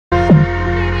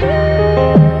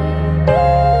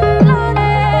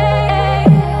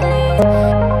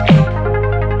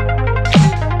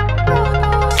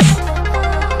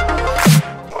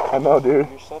know, dude.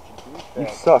 You're such a douchebag.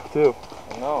 You suck, too.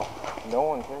 No. No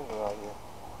one cares about you.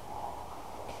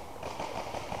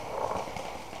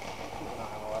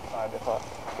 Not on the left side.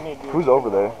 Who's over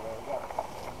there? We got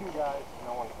two guys.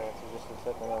 No one fancy. Just a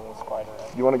sitting there with a spider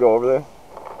head. You want to go over there?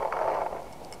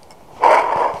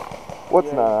 What's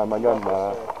Yeah, not on? My gun's not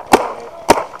on.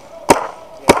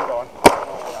 Yeah, I'm going.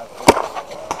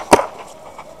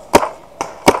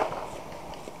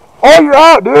 Oh, you're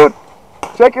out, dude!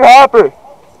 Check your hopper!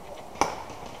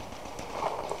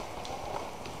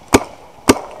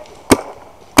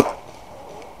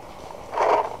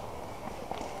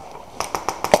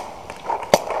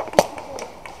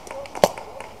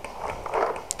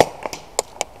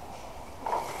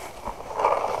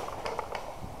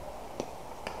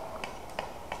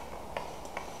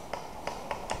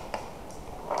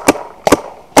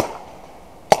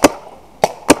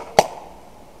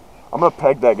 I'm gonna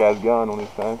peg that guy's gun on his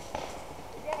fence.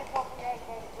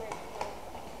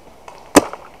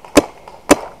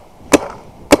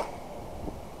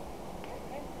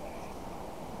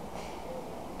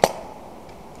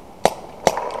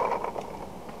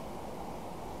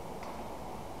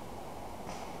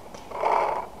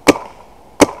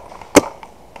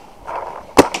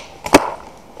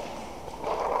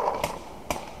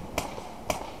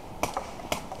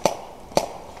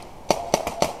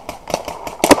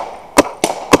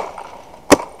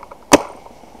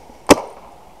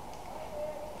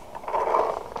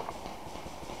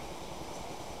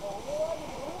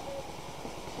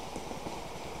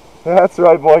 That's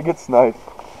right, boy. Get sniped.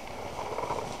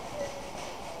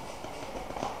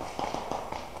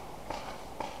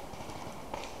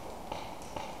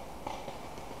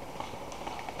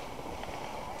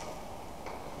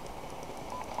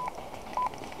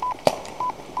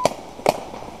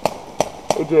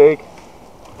 Hey, Jake.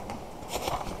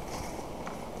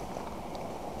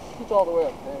 It's all the way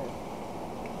up there.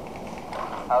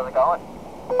 How's it going?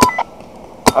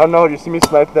 I don't know. Did you see me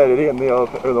snipe that idiot in the yellow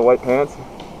or the white pants?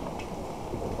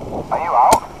 Are you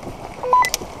out?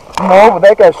 No, but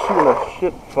that guy's shooting a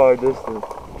shit far distance.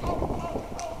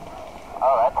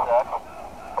 Oh, that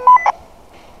sucks.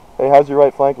 Hey, how's your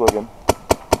right flank looking?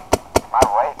 My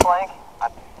right flank?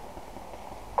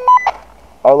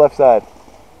 Our left side.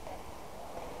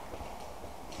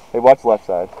 Hey, watch left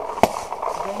side.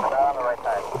 Right on the right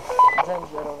side.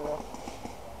 James right over there.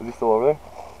 Is he still over there?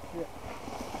 Yeah.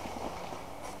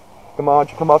 Come on, why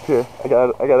don't you come up here? I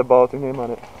got a ball with your name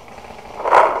on it.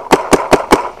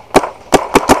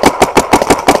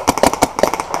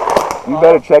 You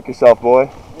better check yourself, boy.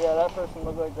 Yeah, that person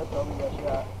looked like that's probably got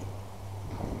shot.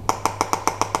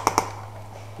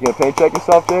 You gonna paint check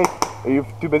yourself, Jake? Or are you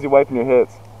too busy wiping your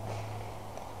hits?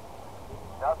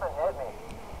 Nothing hit me.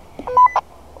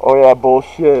 Oh yeah,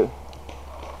 bullshit.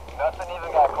 Nothing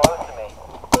even got close to me.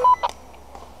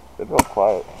 They're real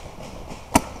quiet.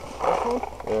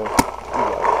 Yeah.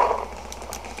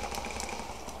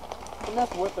 And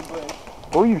that's with the bridge.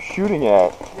 Where are you shooting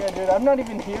at? Yeah, dude, I'm not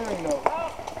even hearing those.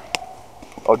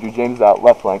 Oh, dude, James is out.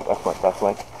 Left flank, left flank, left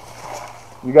flank.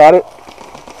 You got it?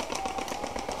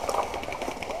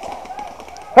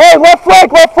 Hey, left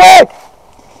flank, left flank!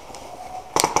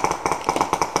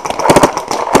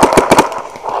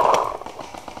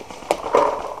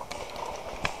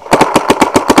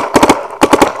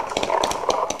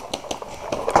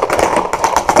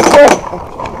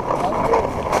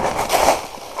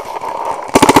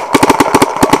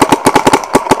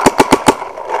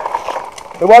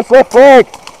 Hey, watch left flank!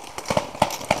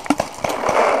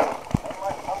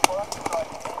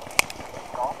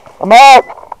 I'm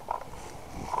out!